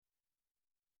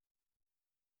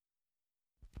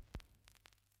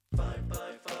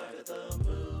at the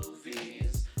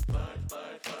movies. 5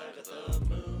 at the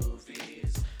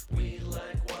movies. We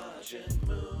like watching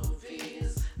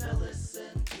movies. Now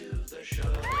listen to the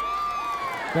show.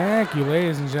 Thank you,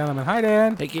 ladies and gentlemen. Hi,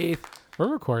 Dan. Hey, Keith. We're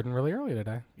recording really early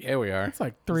today. Yeah, we are. It's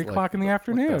like 3 o'clock in the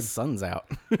afternoon. The sun's out.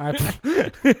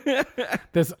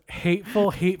 This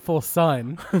hateful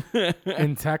sun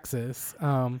in Texas.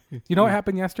 You know what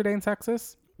happened yesterday in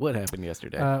Texas? What happened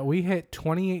yesterday? We hit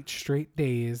 28 straight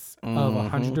days of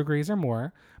 100 degrees or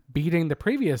more, beating the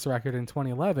previous record in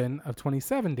 2011 of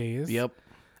 27 days. Yep.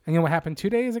 And you know what happened 2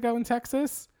 days ago in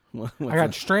Texas? What's I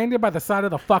got stranded by the side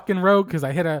of the fucking road because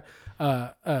I hit a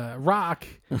rock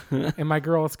in my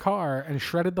girl's car and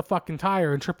shredded the fucking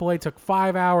tire. And AAA took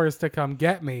 5 hours to come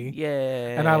get me.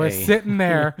 Yay. And I was sitting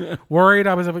there worried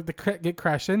I was about to get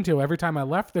crashed into. Every time I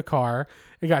left the car,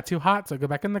 it got too hot. So I go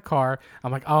back in the car.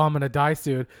 I'm like, oh, I'm going to die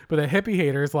soon. But the hippie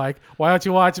hater's like, why don't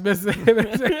you watch Miss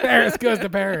Paris Goes to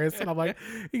Paris? And I'm like,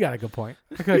 you got a good point.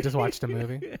 I could have just watched a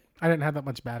movie. I didn't have that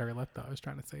much battery left, though. I was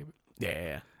trying to save it.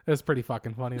 Yeah. It was pretty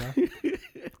fucking funny, though.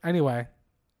 Anyway,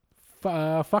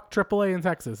 fuck AAA in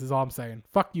Texas is all I'm saying.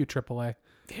 Fuck you, AAA.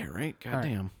 Yeah, right.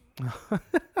 Goddamn. All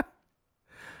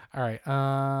right.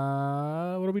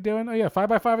 What are we doing? Oh, yeah,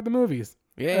 5x5 at the movies.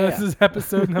 Yeah. This is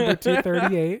episode number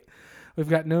 238. We've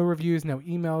got no reviews, no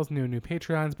emails, no new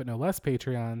Patreons, but no less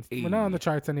Patreons. We're not on the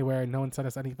charts anywhere. No one sent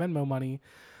us any Venmo money.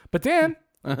 But Dan,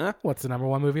 what's the number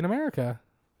one movie in America?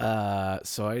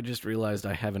 So I just realized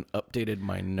I haven't updated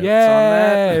my notes on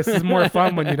Yeah, that. this is more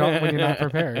fun when you're not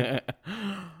prepared.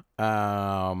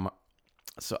 So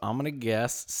I'm gonna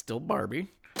guess still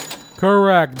Barbie.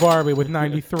 Correct, Barbie with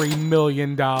 $93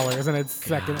 million in its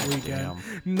second weekend.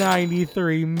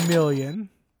 $93 million.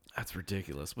 That's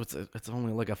ridiculous. It's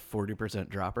only like a 40%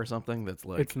 drop or something. That's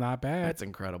like It's not bad. That's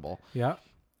incredible. Yep.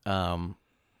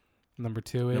 Number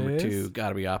two,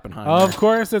 gotta be Oppenheimer. of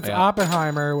course, it's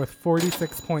Oppenheimer with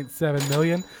 $46.7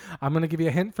 million. I'm gonna give you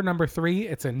a hint for number 3.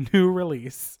 It's a new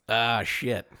release. Ah,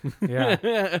 shit.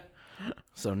 Yeah.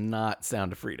 So not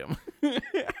Sound of Freedom.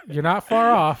 You're not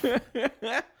far off.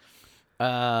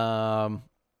 Oh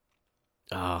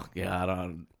yeah, I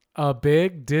don't. A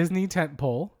big Disney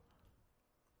tentpole.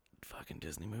 Fucking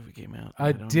Disney movie came out.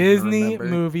 A Disney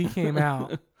movie came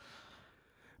out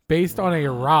based on a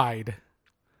ride.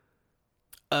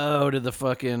 Oh, did the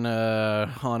fucking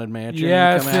Haunted Mansion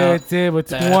Yes, come out? it did with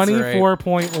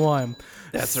 24.1.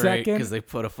 That's right, because they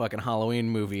put a fucking Halloween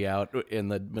movie out in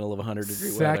the middle of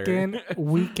 100-degree weather. Second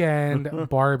weekend,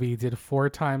 Barbie did 4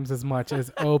 times as much as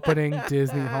opening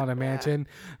Disney Haunted Mansion.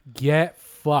 Get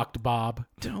fucked, Bob.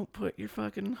 Don't put your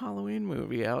fucking Halloween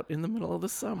movie out in the middle of the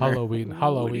summer. Halloween.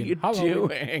 What are you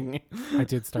doing? I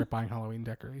did start buying Halloween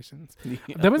decorations. Yeah.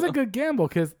 That was a good gamble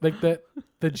because like the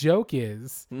joke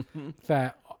is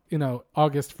that, you know,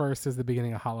 August 1st is the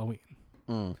beginning of Halloween.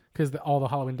 Because all the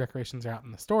Halloween decorations are out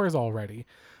in the stores already.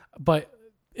 But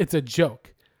it's a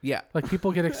joke. Yeah. Like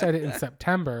people get excited in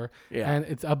September and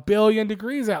it's 1 billion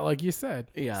degrees out, like you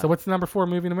said. Yeah. So what's the number 4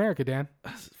 movie in America, Dan?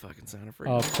 That's fucking Sound of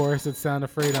Freedom. Of course, it's Sound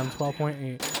of Freedom,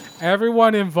 12.8.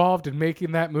 Everyone involved in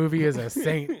making that movie is a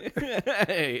saint.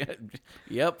 Yep.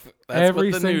 That's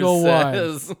Every what the single news one.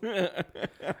 says.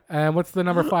 And what's the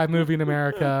number 5 movie in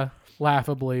America?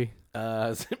 Laughably.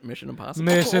 Is it Mission Impossible?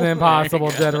 Mission Impossible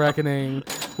Dead Reckoning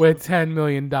with $10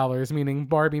 million, meaning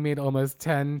Barbie made almost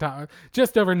 10 times,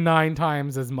 just over 9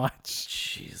 times as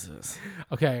much. Jesus.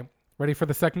 Okay, ready for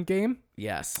the second game?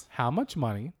 Yes. How much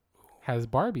money has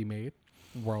Barbie made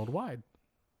worldwide?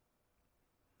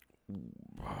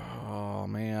 Oh,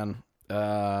 man.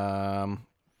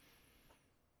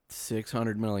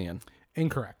 600 million.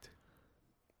 Incorrect.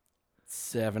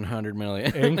 700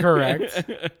 million. Incorrect.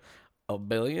 $1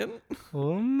 billion?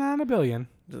 Well, not $1 billion.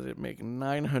 Does it make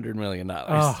 $900 million?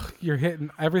 Oh, you're hitting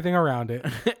everything around it.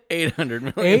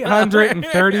 $800 million.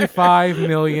 $835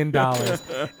 million.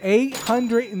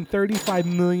 $835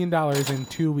 million in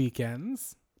 2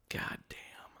 weekends. God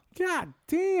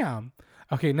damn.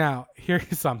 Okay, now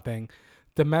here's something.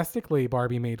 Domestically,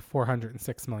 Barbie made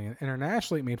 $406 million.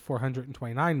 Internationally, it made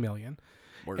 $429 million.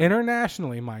 Word.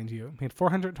 Internationally, mind you, made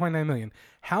 $429 million.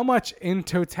 How much in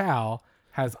total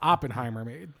has Oppenheimer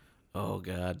made? Oh,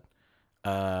 God.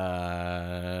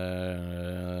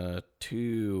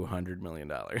 $200 million.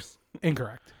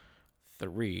 Incorrect.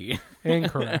 3.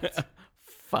 Incorrect.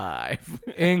 5.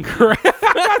 Incorrect.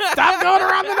 Stop going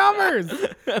around the numbers.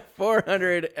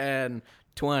 420.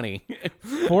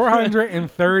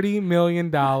 $430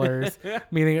 million,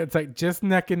 meaning it's like just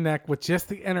neck and neck with just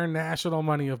the international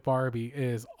money of Barbie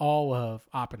is all of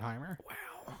Oppenheimer. Wow.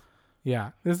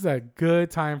 Yeah, this is a good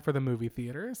time for the movie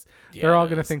theaters. Yeah, they're all it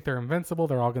going to is. think they're invincible.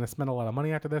 They're all going to spend a lot of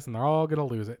money after this, and they're all going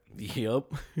to lose it. Yep.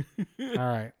 All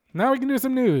right. Now we can do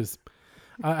some news.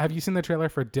 Have you seen the trailer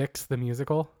for Dix the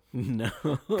Musical? No.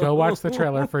 Go watch the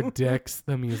trailer for Dix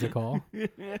the Musical.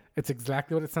 It's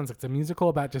exactly what it sounds like. It's a musical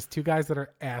about just two guys that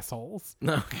are assholes.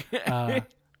 Okay.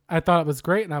 I thought it was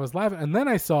great, and I was laughing. And then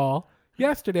I saw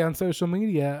yesterday on social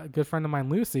media, a good friend of mine,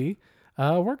 Lucy,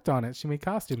 worked on it. She made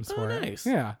costumes for it. Nice.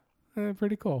 Yeah.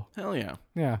 Pretty cool. Hell yeah.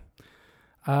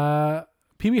 Yeah.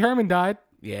 Pee Wee Herman died.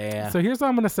 Yeah. So here's what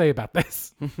I'm going to say about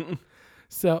this.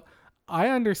 So I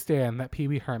understand that Pee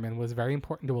Wee Herman was very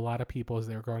important to a lot of people as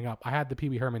they were growing up. I had the Pee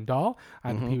Wee Herman doll. I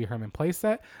had the Pee Wee Herman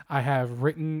playset. I have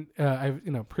written, I've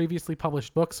previously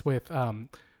published books with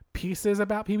pieces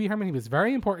about Pee Wee Herman. He was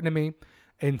very important to me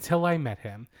until I met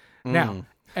him. Now,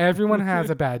 everyone has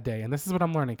a bad day, and this is what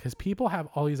I'm learning because people have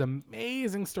all these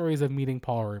amazing stories of meeting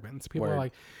Paul Rubens. People are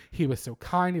like, he was so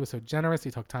kind, he was so generous,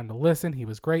 he took time to listen, he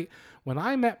was great. When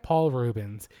I met Paul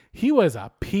Rubens, he was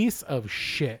a piece of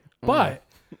shit. But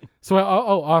so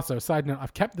also side note,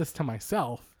 I've kept this to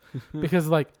myself because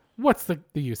like, what's the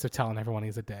use of telling everyone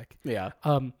he's a dick? Yeah.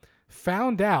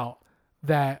 Found out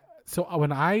that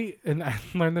when I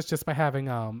learned this just by having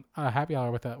a happy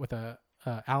hour with a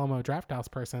Alamo Draft House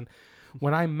person.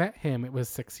 When I met him, it was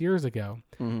 6 years ago,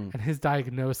 and his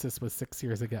diagnosis was 6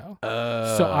 years ago.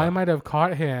 So I might have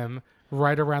caught him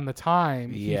right around the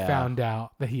time he found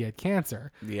out that he had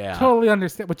cancer. Yeah. Totally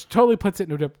understand, which totally puts it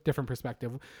into a different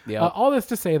perspective. Yeah. All this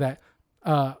to say that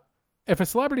if a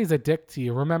celebrity is a dick to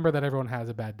you, remember that everyone has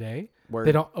a bad day. Word.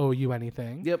 They don't owe you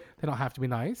anything. Yep. They don't have to be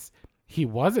nice. He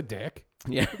was a dick.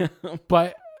 Yeah.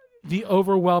 But the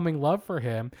overwhelming love for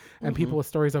him and people with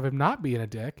stories of him not being a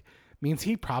dick means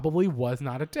he probably was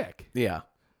not a dick. Yeah.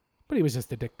 But he was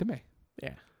just a dick to me.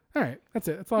 Yeah. All right. That's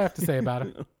it. That's all I have to say about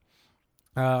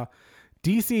it.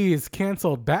 DC's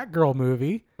canceled Batgirl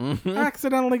movie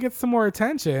accidentally gets some more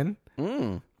attention.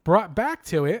 Brought back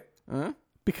to it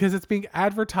because it's being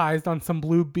advertised on some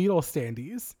Blue Beetle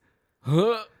standees.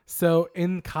 So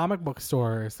in comic book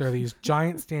stores, there are these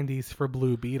giant standees for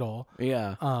Blue Beetle.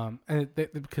 Yeah.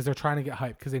 Because they're trying to get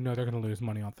hyped because they know they're going to lose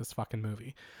money off this fucking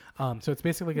movie. So it's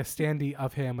basically like a standee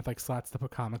of him with like slots to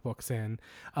put comic books in.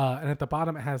 And at the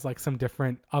bottom, it has like some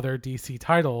different other DC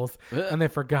titles. And they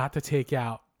forgot to take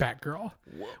out Batgirl,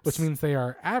 which means they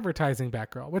are advertising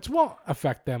Batgirl, which won't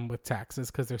affect them with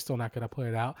taxes because they're still not going to put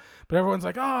it out. But everyone's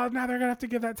like, oh, now they're going to have to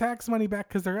give that tax money back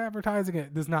because they're advertising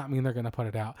it. Does not mean they're going to put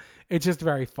it out. It's just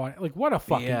very funny. Like, what a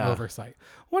fucking oversight.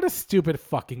 What a stupid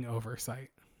fucking oversight.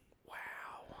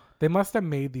 Wow. They must have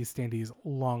made these standees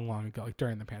long, long ago, like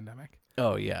during the pandemic.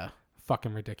 Oh, yeah.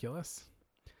 Fucking ridiculous.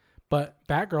 But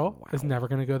Batgirl is never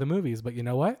going to go to the movies. But you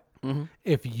know what?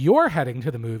 If you're heading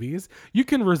to the movies, you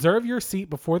can reserve your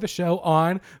seat before the show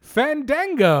on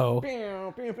Fandango.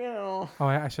 Oh,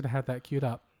 I should have had that queued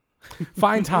up.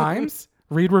 Find times,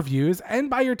 read reviews,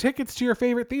 and buy your tickets to your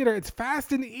favorite theater. It's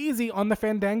fast and easy on the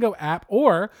Fandango app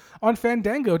or on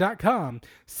fandango.com.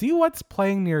 See what's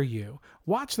playing near you.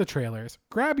 Watch the trailers,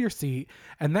 grab your seat,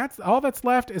 and that's all that's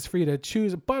left is for you to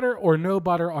choose butter or no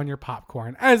butter on your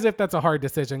popcorn. As if that's a hard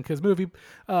decision, because movie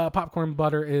popcorn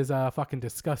butter is fucking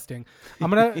disgusting.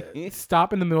 I'm going to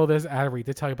stop in the middle of this ad read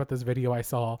to tell you about this video I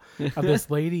saw of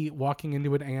this lady walking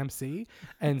into an AMC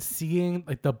and seeing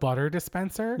like the butter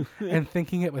dispenser and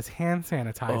thinking it was hand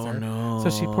sanitizer. Oh, no. So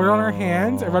she put it on her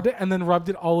hands and rubbed it, and then rubbed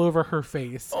it all over her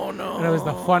face. Oh, no. And it was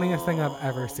the funniest thing I've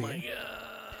ever seen.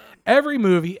 Every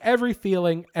movie, every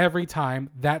feeling, every time,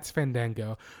 that's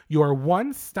Fandango. Your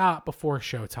one stop before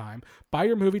showtime. Buy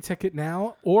your movie ticket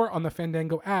now or on the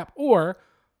Fandango app or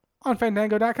on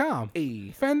fandango.com.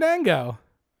 Hey. Fandango.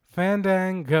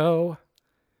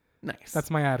 Nice.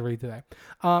 That's my ad read today.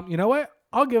 You know what?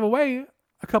 I'll give away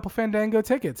a couple Fandango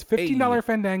tickets. $15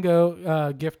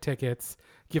 Fandango gift tickets,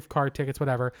 gift card tickets,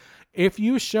 whatever. If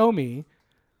you show me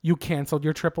you canceled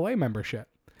your AAA membership.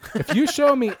 If you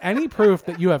show me any proof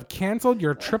that you have canceled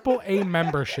your AAA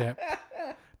membership,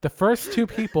 the first two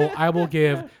people I will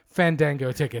give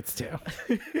Fandango tickets to.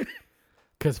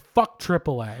 Because fuck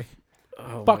AAA.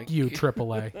 Fuck you,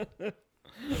 AAA.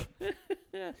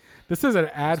 This is an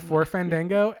ad for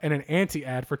Fandango and an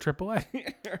anti-ad for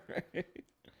AAA.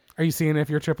 Are you seeing if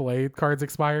your AAA card's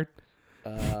expired?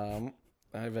 I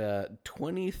have a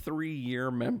 23-year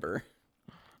member.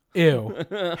 Ew.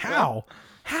 How?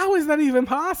 How is that even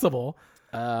possible?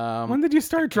 When did you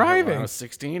start driving? When I was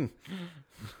 16.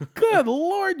 Good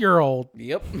Lord, you're old.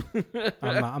 Yep.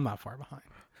 I'm not far behind.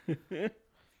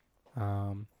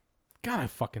 God, I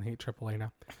fucking hate AAA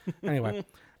now. Anyway,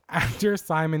 Actor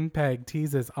Simon Pegg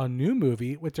teases a new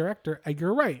movie with director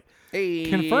Edgar Wright, Hey.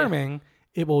 confirming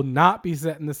it will not be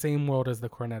set in the same world as the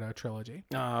Cornetto trilogy.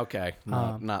 Oh, okay.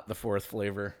 No, not the fourth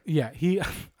flavor. Yeah,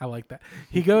 I like that.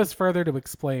 He goes further to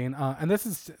explain, and this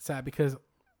is sad because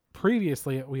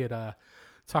previously we had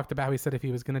talked about how he said if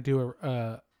he was going to do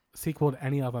a sequel to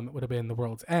any of them, it would have been The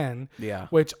World's End. Yeah.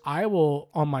 Which I will,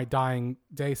 on my dying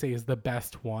day, say is the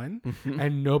best one,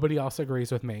 and nobody else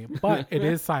agrees with me. But it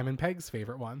is Simon Pegg's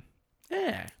favorite one.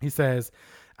 Yeah. He says,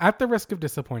 at the risk of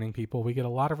disappointing people, we get a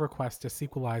lot of requests to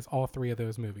sequelize all three of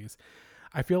those movies.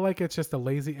 I feel like it's just a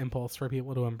lazy impulse for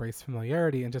people to embrace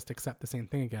familiarity and just accept the same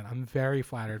thing again. I'm very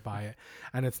flattered by it.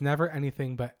 And it's never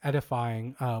anything but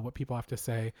edifying what people have to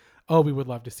say, oh, we would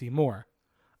love to see more.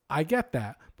 I get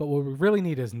that, but what we really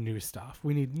need is new stuff.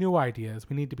 We need new ideas.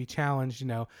 We need to be challenged. You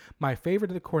know, my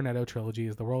favorite of the Cornetto trilogy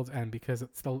is The World's End because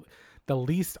it's the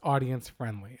least audience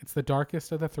friendly. It's the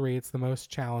darkest of the three. It's the most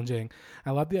challenging.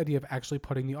 I love the idea of actually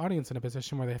putting the audience in a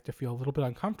position where they have to feel a little bit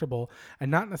uncomfortable and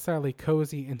not necessarily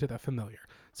cozy into the familiar.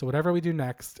 So whatever we do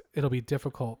next, it'll be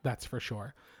difficult. That's for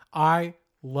sure. I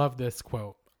love this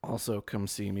quote. Also, come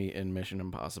see me in Mission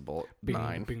Impossible Bing,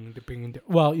 9. bing, bing.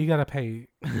 Well, you got to pay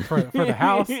for the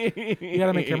house. You got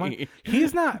to make your money.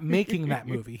 He's not making that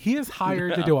movie. He is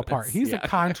hired to do a part. He's a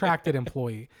contracted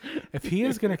employee. If he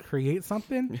is going to create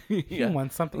something, he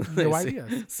wants something, new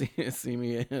ideas. See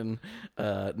me in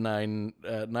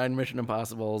 9 Mission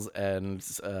Impossibles and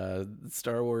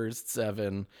Star Wars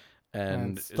 7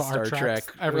 and Star Trek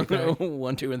everything.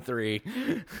 1, 2, and 3.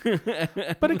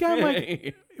 But again,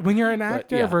 like when you're an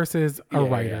actor versus a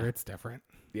writer, it's different.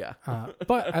 Yeah.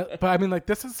 But I mean, like,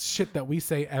 this is shit that we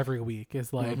say every week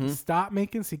is like, stop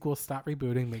making sequels, stop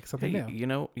rebooting, make something new.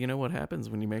 You know what happens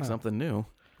when you make something new?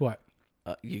 What?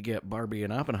 You get Barbie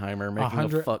and Oppenheimer making a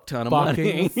 100 fuck ton of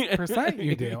money. percent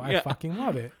you do. I fucking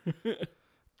love it.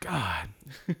 God,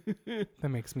 that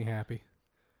makes me happy.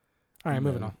 All right,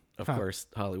 moving on. Of course,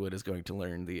 Hollywood is going to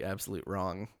learn the absolute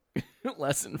wrong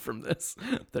lesson from this.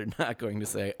 They're not going to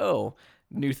say, oh,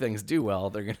 new things do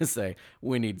well. They're going to say,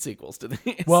 we need sequels to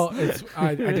these. Well,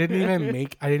 I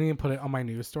didn't even put it on my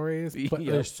news stories, but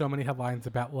there's so many headlines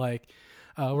about like,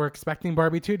 we're expecting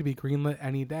Barbie 2 to be greenlit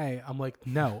any day. I'm like,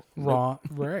 no, wrong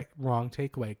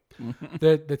takeaway.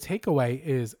 The takeaway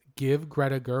is give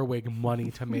Greta Gerwig money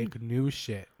to make new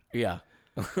shit. Yeah.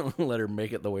 Let her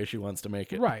make it the way she wants to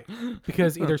make it. Right.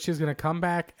 Because either she's going to come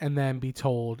back and then be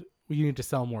told, well, you need to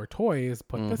sell more toys,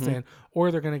 put this in,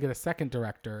 or they're going to get a second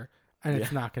director and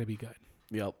it's not going to be good.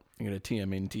 Yep. You're going to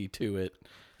TMNT to it.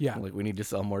 Yeah. Like, we need to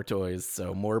sell more toys.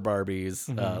 So more Barbies,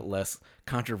 less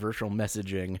controversial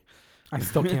messaging. I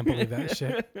still can't believe that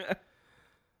shit.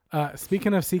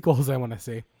 Speaking of sequels, I want to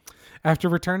see. After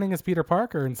returning as Peter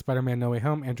Parker in Spider-Man No Way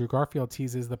Home, Andrew Garfield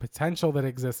teases the potential that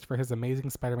exists for his amazing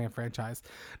Spider-Man franchise.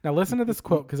 Now listen to this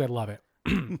quote because I love it.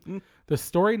 The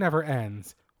story never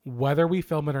ends. Whether we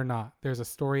film it or not, there's a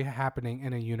story happening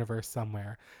in a universe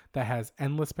somewhere that has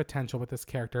endless potential with this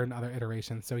character and other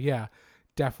iterations. So yeah,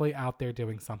 definitely out there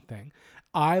doing something.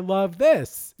 I love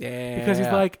this. Yeah. Because he's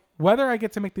like, whether I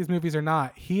get to make these movies or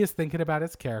not, he is thinking about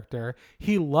his character.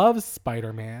 He loves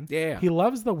Spider-Man. Yeah. He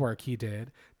loves the work he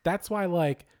did. That's why,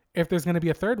 like, if there's going to be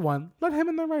a third one, let him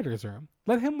in the writer's room.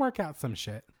 Let him work out some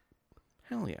shit.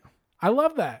 Hell yeah. I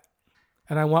love that.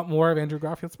 And I want more of Andrew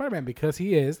Garfield's Spider-Man because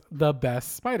he is the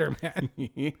best Spider-Man.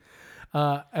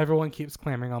 Everyone keeps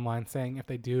clamoring online saying if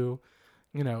they do,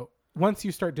 you know, once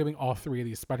you start doing all three of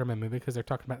these Spider-Man movies, because they're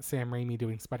talking about Sam Raimi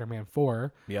doing Spider-Man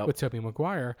 4 with Tobey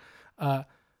Maguire,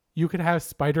 you could have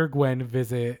Spider-Gwen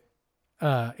visit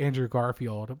Andrew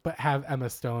Garfield, but have Emma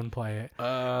Stone play it.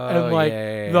 And like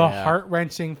the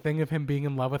heart-wrenching thing of him being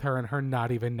in love with her and her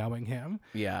not even knowing him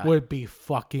would be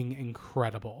fucking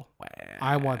incredible. Wow.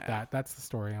 I want that. That's the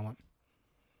story I want.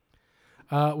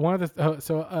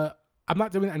 I'm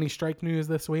not doing any strike news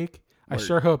this week. I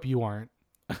sure hope you aren't.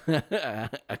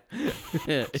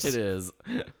 It is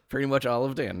pretty much all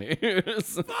of Dan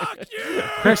news. Fuck you!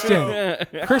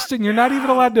 Christian, you're not even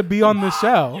allowed to be on the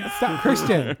show. Stop,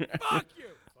 Christian. Fuck you!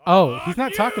 Oh, he's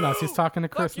not talking to us. He's talking to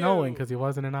Chris Nolan because he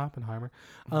wasn't in Oppenheimer.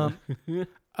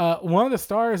 One of the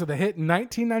stars of the hit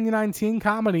 1999 teen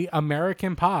comedy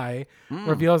American Pie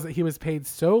reveals that he was paid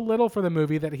so little for the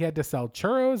movie that he had to sell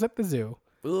churros at the zoo.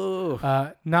 Ooh.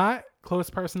 Not close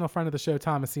personal friend of the show,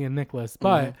 Thomas Ian Nicholas,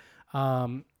 but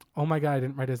oh my God, I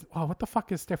didn't write his. Oh, what the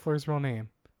fuck is Stifler's real name?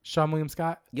 Sean William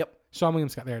Scott? Yep. Sean William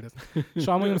Scott. There it is.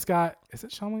 Sean William Scott. Is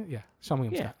it Sean William? Yeah. Sean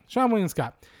William Scott. Sean William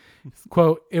Scott.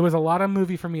 Quote, it was a lot of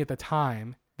movie for me at the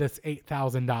time. That's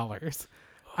 $8,000.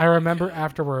 I remember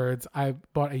afterwards, I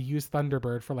bought a used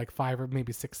Thunderbird for like $5,000 or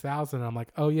maybe $6,000. And I'm like,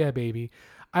 oh yeah, baby.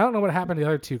 I don't know what happened to the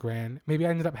other $2,000. Maybe I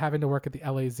ended up having to work at the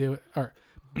LA Zoo, or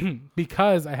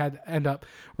because I had to end up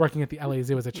working at the LA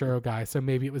Zoo as a churro guy. So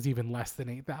maybe it was even less than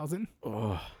 8,000.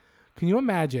 Oh, Can you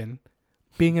imagine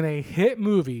being in a hit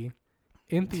movie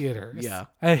in theaters? yeah.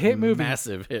 A hit movie.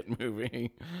 Massive hit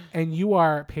movie. And you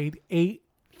are paid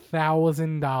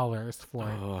 $8,000 for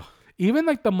it. Oh, Even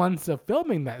like the months of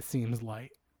filming, that seems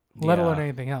light, let Yeah. alone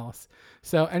anything else.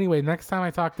 So anyway, next time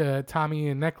I talk to Tommy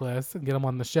and Nicholas and get them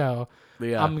on the show,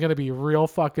 yeah. I'm going to be real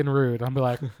fucking rude. I'm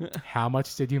going to be like, how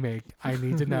much did you make? I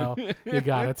need to know. You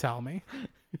got to tell me.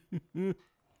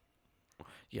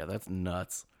 Yeah, that's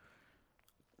nuts.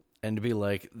 And to be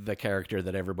like the character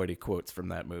that everybody quotes from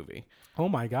that movie. Oh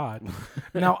my God.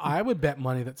 Now, I would bet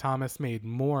money that Thomas made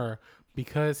more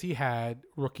because he had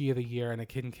Rookie of the Year and a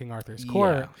Kid in King Arthur's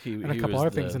Court and a couple was other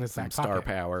things in his some back star pocket.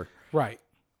 power. Right.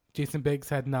 Jason Biggs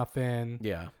had nothing.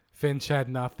 Yeah. Finch had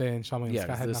nothing. Sean William Yeah,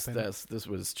 Scott had 'cause nothing. this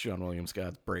was Sean William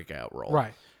Scott's breakout role.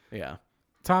 Right. Yeah.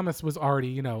 Thomas was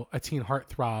already, a teen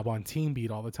heartthrob on Teen Beat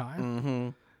all the time. Mm-hmm.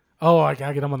 Oh, I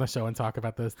gotta get him on the show and talk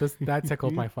about this. That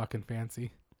tickled my fucking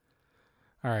fancy.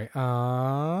 All right.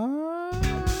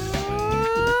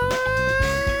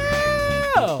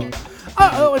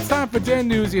 It's time for Dan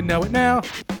News. You know it now.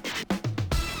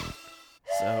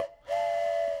 So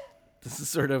this is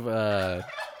sort of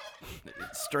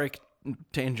strike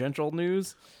tangential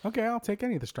news. Okay, I'll take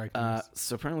any of the strike news.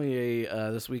 So apparently,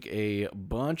 this week a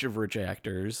bunch of rich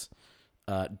actors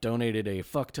donated a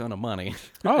fuck ton of money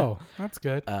Oh, that's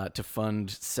good. to fund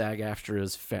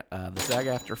SAG-AFTRA's the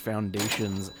SAG-AFTRA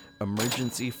Foundation's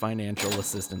Emergency Financial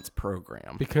Assistance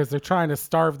Program. Because they're trying to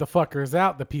starve the fuckers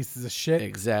out, the pieces of shit.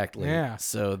 Exactly. Yeah.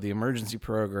 So the emergency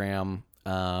program,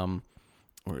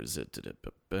 where is it?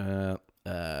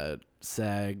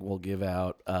 SAG will give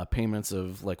out payments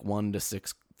of like $1,000 to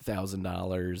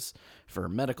 $6,000 for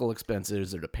medical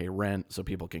expenses or to pay rent, so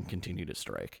people can continue to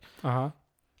strike.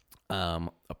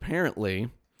 Apparently,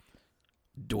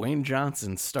 Dwayne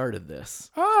Johnson started this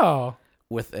Oh,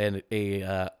 with an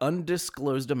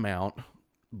undisclosed amount,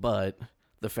 but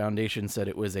the foundation said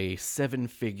it was a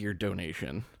 7-figure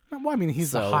donation. well, I mean,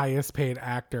 he's the So- highest paid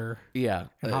actor. Yeah,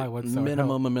 In Hollywood, so it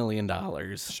minimum $1 million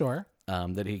Sure.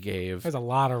 that he gave. There's a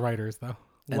lot of writers, though. A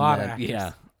And lot then- of actors.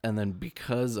 Yeah, and then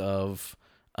because of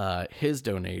his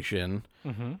donation,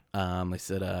 they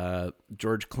said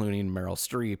George Clooney and Meryl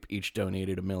Streep each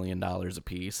donated $1 million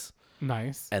apiece,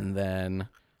 Nice. and then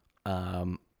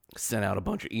sent out a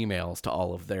bunch of emails to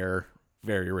all of their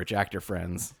very rich actor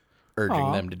friends, urging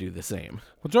Aw. them to do the same.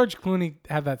 Well, George Clooney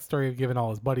had that story of giving all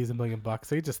his buddies $1 million,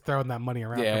 so he just throwing that money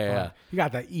around. Yeah, for fun. yeah. He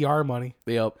got that ER money.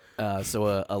 Yep.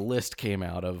 So a list came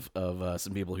out of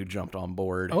some people who jumped on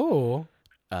board. Oh,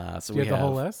 So you we have the have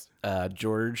whole list.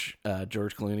 George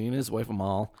Clooney and his wife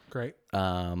Amal. Great.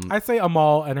 Um, I say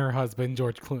Amal and her husband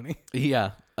George Clooney.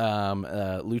 yeah.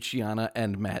 Luciana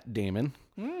and Matt Damon.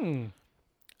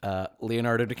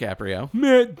 Leonardo DiCaprio.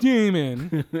 Matt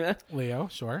Damon. Leo,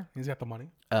 sure, he's got the money.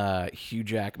 Hugh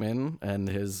Jackman and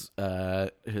his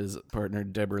partner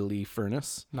Deborah Lee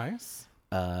Furness. Nice.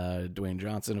 Dwayne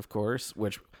Johnson, of course.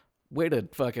 Which way to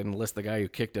fucking list the guy who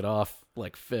kicked it off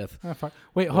like fifth. Oh, fuck.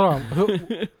 Wait, hold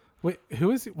on.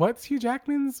 What's Hugh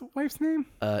Jackman's wife's name?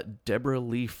 Deborah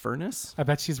Lee Furness. I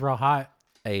bet she's real hot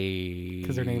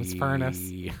Because her name's Furness.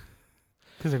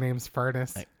 because her name's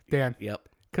Furnace. Dan, Yep.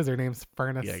 because her name's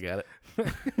Furnace. Yeah, I got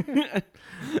it.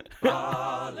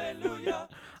 Hallelujah.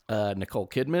 Nicole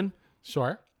Kidman,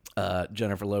 Sure.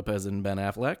 Jennifer Lopez and Ben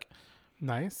Affleck,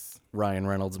 Nice. Ryan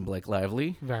Reynolds and Blake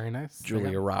Lively, Very nice.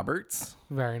 Julia Roberts,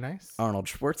 Very nice. Arnold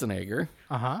Schwarzenegger,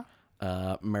 Uh-huh.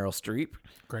 Meryl Streep,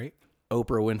 Great.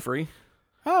 Oprah Winfrey,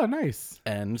 Oh, nice.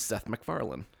 and Seth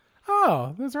MacFarlane.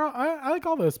 Oh, those are all, I like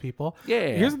all those people. Yeah.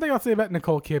 Here's the thing I'll say about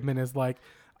Nicole Kidman is like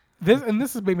this, and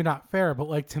this is maybe not fair, but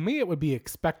like to me it would be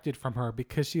expected from her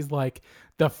because she's like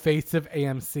the face of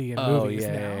AMC in movies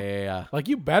now. Yeah. Like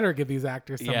you better give these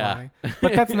actors some Yeah. money.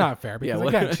 But that's not fair because well-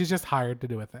 again, she's just hired to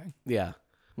do a thing. Yeah.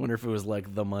 Wonder if it was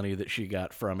like the money that she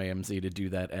got from AMC to do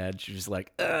that ad. She's just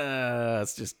like,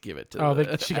 let's just give it to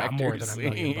the She got more than actors, $1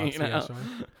 million you know?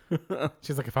 actually.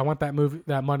 She's like, if I want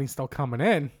that money still coming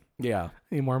in, Yeah.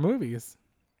 I need more movies.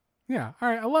 Yeah. All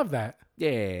right. I love that.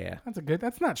 Yeah.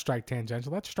 That's not strike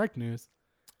tangential. That's strike news.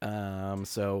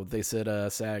 So they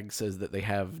said SAG says that they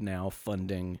have now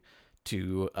funding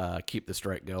to keep the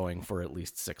strike going for at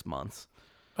least 6 months.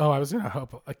 Oh, I was going to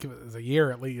hope like it was a year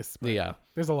at least. But Yeah.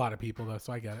 there's a lot of people though,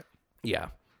 so I get it. Yeah.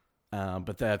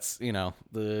 But that's,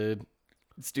 the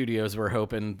studios were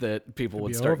hoping that people It'd would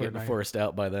be start over getting by- forced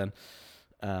out by then.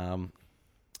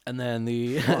 And And then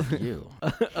the You.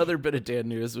 other bit of Dan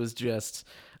news was just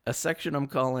a section I'm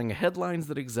calling Headlines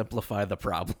That Exemplify the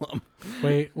Problem.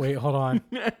 Wait, hold on.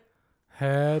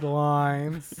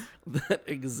 Headlines. That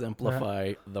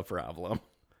exemplify the problem.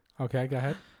 Okay, go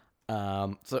ahead.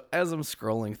 So as I'm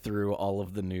scrolling through all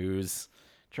of the news,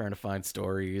 trying to find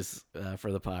stories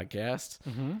for the podcast,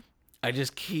 I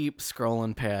just keep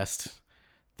scrolling past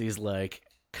these like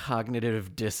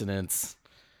cognitive dissonance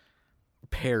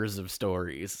pairs of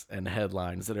stories and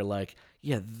headlines that are like,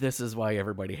 yeah, this is why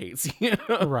everybody hates you.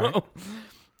 Right.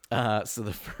 So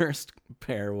the first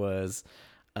pair was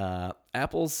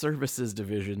Apple's services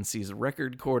division sees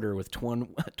record quarter with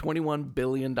 $21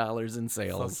 billion in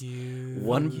sales, Fuck you.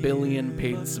 1 billion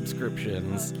paid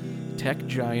subscriptions. Tech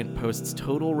giant posts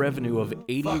total revenue of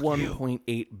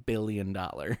 $81.8 billion.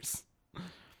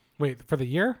 Wait, for the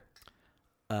year?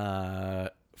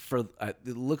 It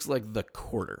looks like the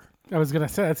quarter. I was gonna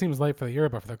say that seems late for the year,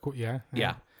 but for the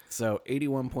Yeah. So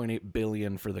 81.8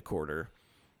 billion for the quarter.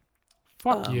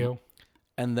 Fuck you.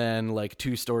 And then like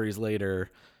 2 stories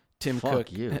later, Tim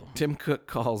Cook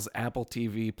calls Apple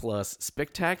TV Plus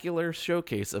spectacular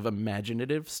showcase of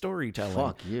imaginative storytelling.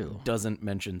 Fuck you. Doesn't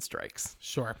mention strikes.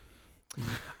 Sure.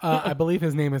 I believe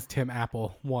his name is Tim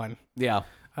Apple. Yeah.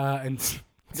 And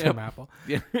Tim Apple.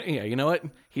 Yeah. You know what?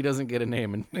 He doesn't get a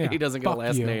name, and Yeah, he doesn't get a fuck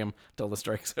last you. name till the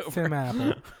strike's over. Tim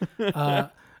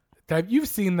Apple. You've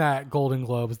seen that Golden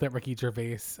Globes that Ricky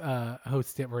Gervais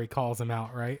hosts it where he calls him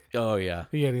out, right? Oh yeah.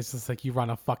 Yeah, and he's just like, you run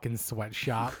a fucking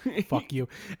sweatshop. Fuck you.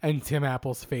 And Tim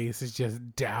Apple's face is just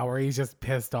dour. He's just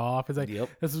pissed off. It's like, Yep.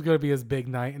 This was going to be his big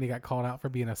night, and he got called out for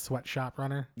being a sweatshop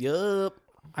runner. Yup.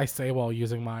 I say while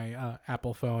using my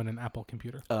Apple phone and Apple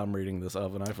computer. I'm reading this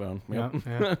off an iPhone.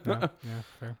 Yep. Yeah,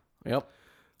 fair. Yep.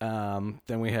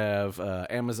 Then we have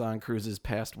Amazon Cruises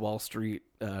past Wall Street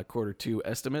Q2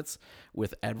 estimates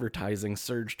with advertising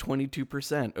surged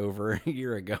 22% over a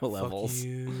year ago levels.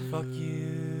 Fuck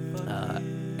you.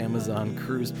 Amazon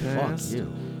Cruise Pass. Fuck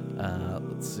you.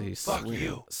 Let's see. Fuck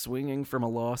you. Swinging from a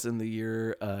loss in the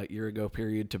year ago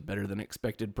period to better than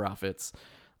expected profits.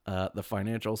 The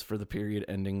financials for the period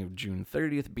ending June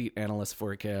 30th beat analyst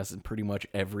forecasts in pretty much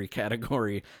every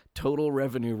category. Total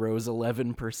revenue rose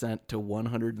 11% to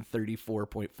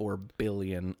 $134.4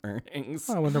 billion earnings.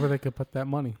 I wonder where they could put that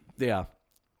money. Yeah.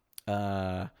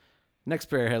 Next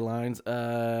pair of headlines.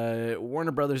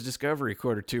 Warner Brothers Discovery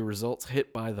Q2 results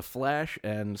hit by The Flash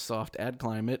and soft ad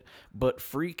climate, but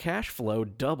free cash flow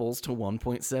doubles to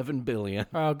 $1.7 billion.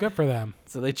 Oh, good for them.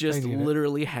 So they just They need it.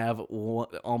 literally have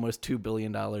almost $2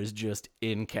 billion just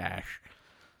in cash.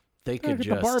 They Gotta could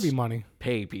get the Barbie just money.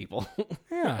 pay people.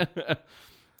 Yeah.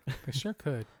 They sure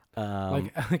could.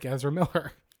 Um, Like Ezra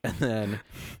Miller. And then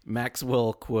Max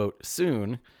will, quote,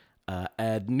 soon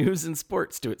add news and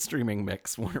sports to its streaming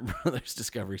mix. Warner Brothers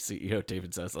Discovery CEO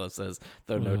David Zaslav says,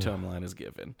 though no timeline is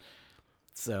given.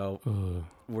 So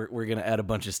we're going to add a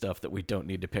bunch of stuff that we don't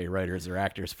need to pay writers or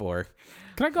actors for.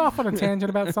 Can I go off on a tangent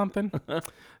about something?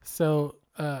 So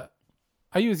I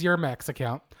use your Max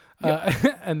account.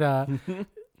 And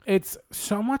it's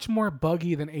so much more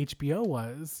buggy than HBO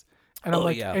was. And I'm Oh,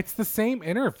 like, yeah. it's the same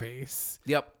interface.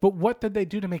 Yep. But what did they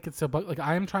do to make it so buggy? Like,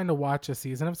 I am trying to watch a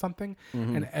season of something,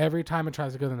 and every time it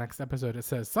tries to go to the next episode, it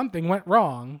says something went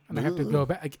wrong, and I have to go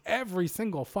back. Like, every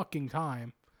single fucking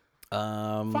time.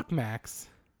 Fuck Max.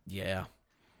 Yeah.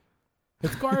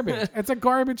 It's garbage. It's a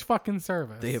garbage fucking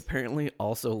service. They apparently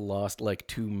also lost like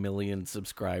 2 million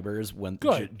subscribers when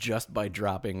Good. just by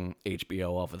dropping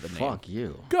HBO off of the name. Fuck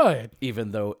you. Good. Even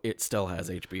though it still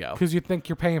has HBO. Because you think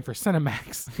you're paying for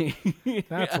Cinemax.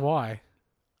 That's why.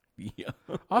 Yeah.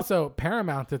 Also,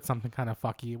 Paramount did something kind of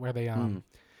fucky where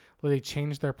they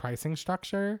changed their pricing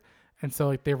structure. And so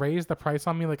like they raised the price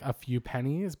on me like a few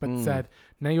pennies, but said,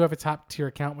 now you have a top tier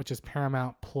account, which is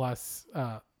Paramount plus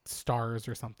Stars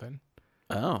or something.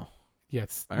 Oh. Yeah,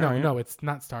 it's right. no, it's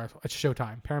not Stars. It's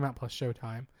Showtime. Paramount plus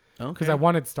Showtime. Okay. Because I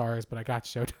wanted Stars, but I got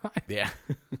Showtime. Yeah.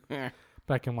 But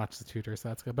I can watch the Tudor, so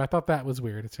that's good. But I thought that was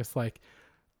weird. It's just like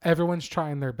everyone's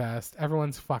trying their best.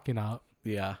 Everyone's fucking up.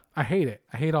 Yeah. I hate it.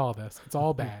 I hate all this. It's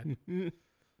all bad.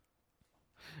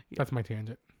 That's my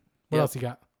tangent. What Yep. else you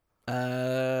got?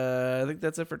 I think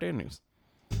that's it for Dan News.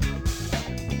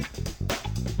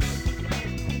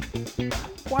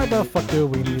 Why the fuck do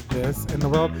we need this in the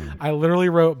world? I literally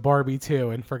wrote Barbie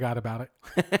 2 and forgot about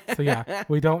it. So yeah,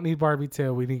 we don't need Barbie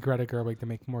 2. We need Greta Gerwig to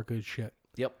make more good shit.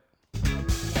 Yep.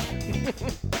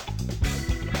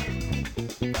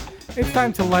 It's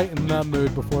time to lighten the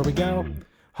mood before we go.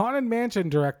 Haunted Mansion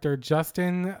director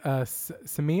Justin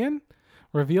Simeon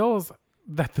reveals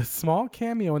that the small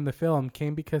cameo in the film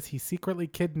came because he secretly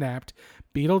kidnapped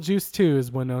Beetlejuice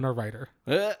 2's Winona Ryder.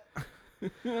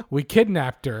 We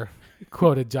kidnapped her,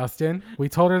 quoted Justin. We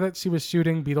told her that she was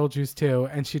shooting Beetlejuice 2,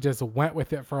 and she just went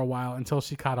with it for a while until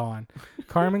she caught on.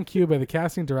 Carmen Cuba, the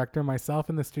casting director, myself,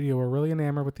 and the studio were really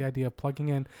enamored with the idea of plugging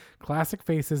in classic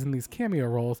faces in these cameo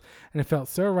roles, and it felt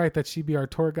so right that she'd be our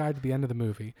tour guide to the end of the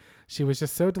movie. She was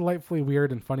just so delightfully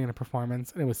weird and funny in a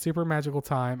performance, and it was super magical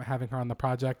time having her on the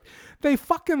project. They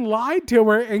fucking lied to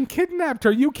her and kidnapped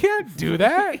her. You can't do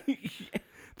that.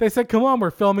 They said, come on,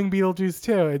 we're filming Beetlejuice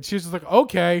 2. And she was just like,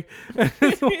 okay.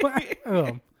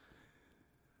 The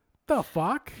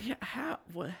fuck? Yeah, how?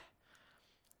 What?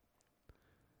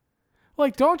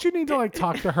 Like, don't you need to, like,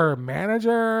 talk to her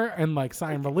manager and, like,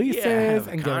 sign releases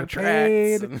and get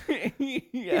paid? You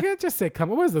can't just say, come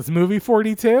on, what is this, movie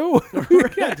 42? You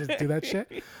can't just do that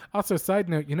shit. Also, side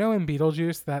note, you know in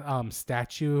Beetlejuice, that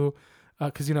statue,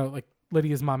 because, you know, like,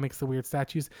 Lydia's mom makes the weird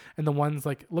statues, and the one's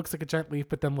like looks like a giant leaf,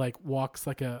 but then like walks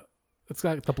like it's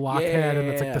got like the blockhead and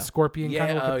it's like the scorpion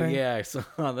kind of thing. Yeah, I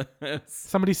saw this.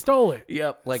 Somebody stole it.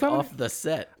 Yep, like off the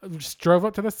set. Just drove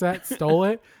up to the set, stole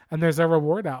it, and there's a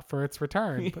reward out for its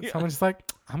return. But someone's just like,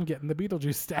 I'm getting the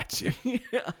Beetlejuice statue.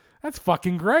 Yeah, that's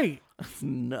fucking great. That's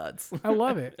nuts. I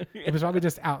love it. It was probably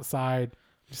just outside.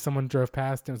 Just someone drove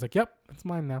past and was like, yep, it's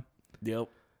mine now. Yep.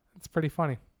 It's pretty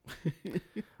funny.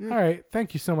 All right.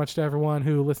 Thank you so much to everyone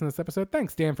who listened to this episode.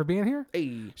 Thanks, Dan, for being here.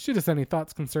 Hey. Shoot us any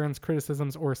thoughts, concerns,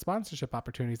 criticisms, or sponsorship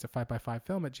opportunities at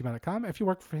 5x5film@gmail.com. If you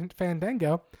work for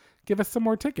Fandango, give us some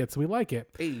more tickets. We like it.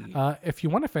 Hey. If you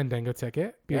want a Fandango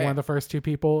ticket, be one of the first 2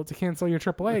 people to cancel your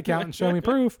AAA account and show me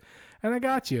proof. And I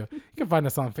got you. You can find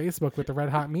us on Facebook with the Red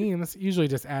Hot Memes, usually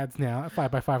just ads now at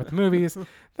 5x5 at the Movies.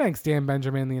 Thanks, Dan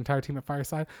Benjamin and the entire team at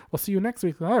Fireside. We'll see you next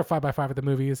week with another 5x5 at the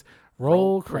Movies.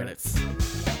 Roll credits.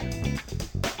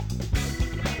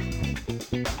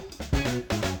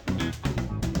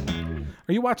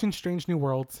 Are you watching Strange New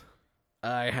Worlds?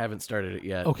 I haven't started it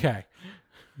yet. Okay.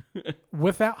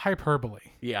 Without hyperbole.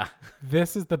 Yeah.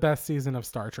 This is the best season of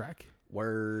Star Trek.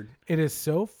 Word. It is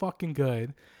so fucking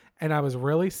good. And I was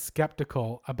really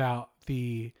skeptical about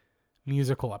the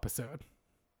musical episode.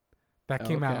 That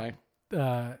came out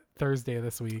Thursday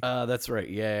this week. That's right.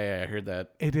 Yeah, I heard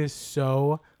that. It is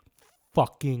so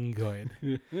fucking good.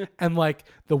 And like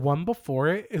the one before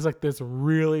it is like this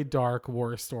really dark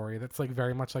war story that's like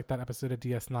very much like that episode of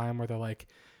DS9 where they're like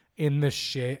in the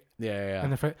shit. Yeah.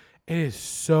 And it is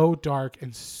so dark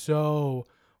and so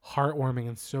heartwarming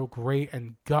and so great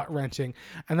and gut wrenching.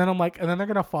 And then I'm like, and then they're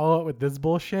gonna follow it with this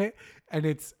bullshit, and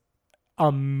it's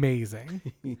amazing.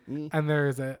 And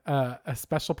there's a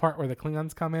special part where the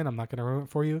Klingons come in. I'm not gonna ruin it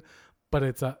for you, but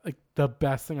it's like the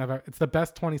best thing it's the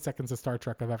best 20 seconds of Star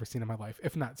Trek I've ever seen in my life,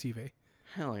 if not TV.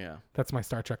 Hell yeah. That's my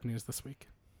Star Trek news this week.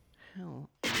 Hell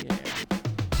yeah.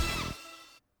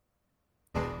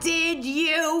 Did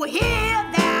you hear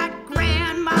that,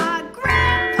 Grandma,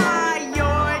 Grandpa?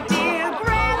 Your dear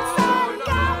grandson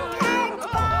got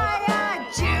pegged by a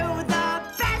Jew. The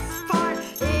best part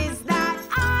is that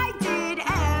I did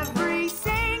every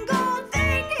single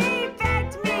thing he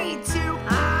begged me to.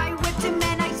 I whipped him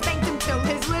and I spanked him till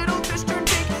his little tush turned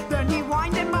big. Then he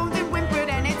whined and moaned and whimpered,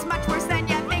 and it's much worse than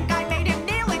you think. I made him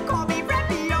kneel and call me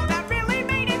Rebbe. Oh, that really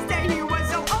made his day. He was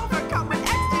so overcome with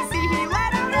ecstasy, he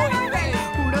let out everything.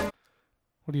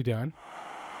 What are you doing?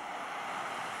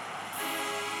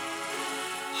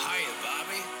 Hiya,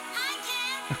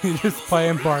 Bobby. You just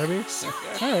playing Barbie?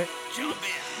 All right. Jump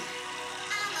in.